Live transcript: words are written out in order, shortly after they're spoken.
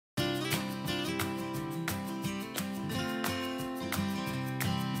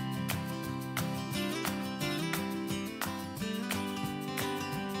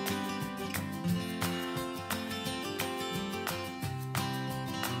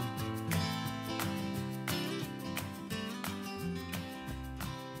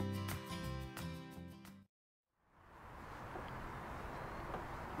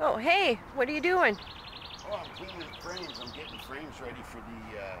Oh, hey, what are you doing? Oh, I'm cleaning frames. I'm getting frames ready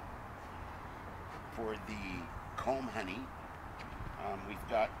for the comb honey. We've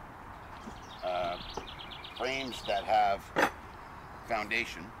got frames that have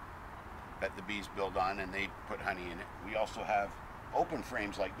foundation that the bees build on, and they put honey in it. We also have open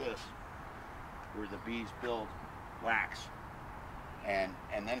frames like this, where the bees build wax and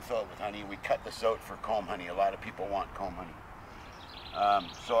then fill it with honey. We cut this out for comb honey. A lot of people want comb honey.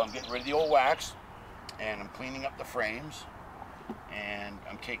 So I'm getting rid of the old wax, and I'm cleaning up the frames, and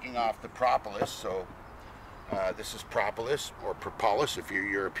I'm taking off the propolis. So this is propolis, or propolis if you're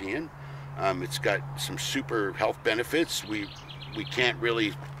European. It's got some super health benefits. We can't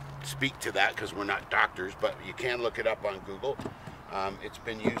really speak to that because we're not doctors, but you can look it up on Google. It's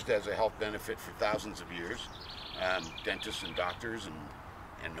been used as a health benefit for thousands of years. Dentists and doctors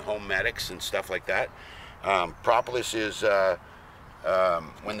and home medics and stuff like that. Propolis is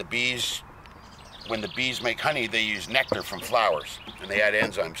when the bees make honey, they use nectar from flowers and they add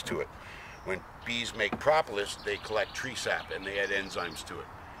enzymes to it. When bees make propolis, they collect tree sap and they add enzymes to it,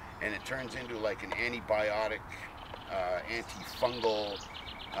 and it turns into like an antibiotic, antifungal,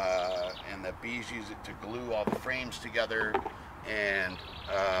 and the bees use it to glue all the frames together and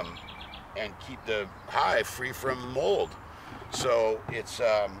keep the hive free from mold. So it's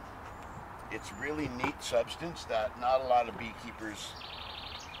really neat substance that not a lot of beekeepers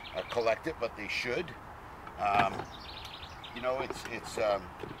collect it, but they should. You know, it's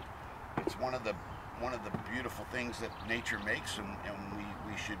one of the beautiful things that nature makes, and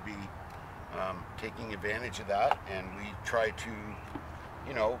we should be taking advantage of that. And we try to,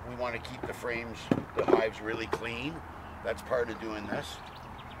 you know, we want to keep the frames, the hives really clean. That's part of doing this.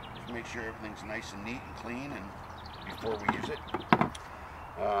 Just make sure everything's nice and neat and clean, and before we use it.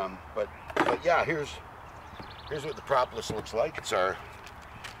 But yeah, here's what the propolis looks like.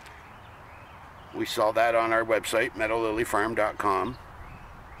 We sell that on our website, meadowlilyfarm.com.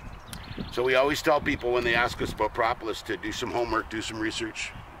 So we always tell people when they ask us about propolis to do some homework, do some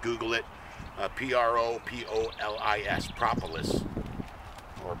research, Google it, P-R-O-P-O-L-I-S, propolis,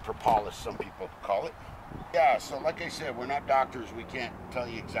 or propolis, some people call it. Yeah, so like I said, we're not doctors. We can't tell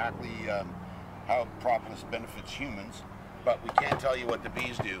you exactly how propolis benefits humans, but we can tell you what the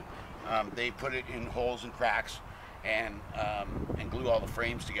bees do. They put it in holes and cracks and glue all the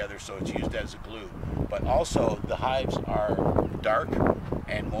frames together, so it's used as a glue. But also the hives are dark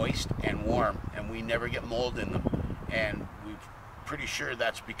and moist and warm, and we never get mold in them. And we're pretty sure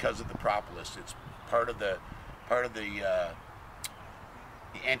that's because of the propolis. It's part of the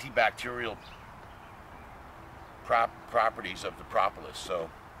antibacterial properties of the propolis. So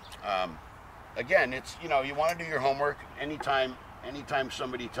again, it's, you know, you want to do your homework. Anytime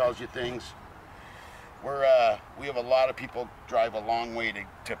somebody tells you things, we have a lot of people drive a long way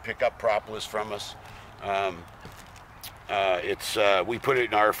to pick up propolis from us. We put it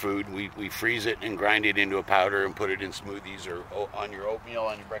in our food. We freeze it and grind it into a powder and put it in smoothies or on your oatmeal,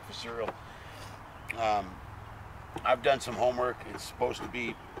 on your breakfast cereal. I've done some homework. It's supposed to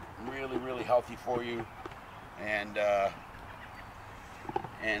be really, really healthy for you, and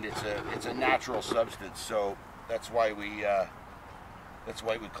it's a natural substance. So that's why we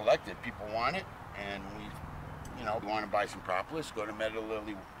collect it. People want it, and we want to buy some propolis, go to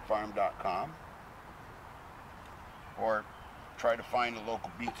meadowlilyfarm.com, or try to find a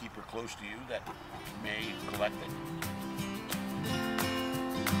local beekeeper close to you that may collect it.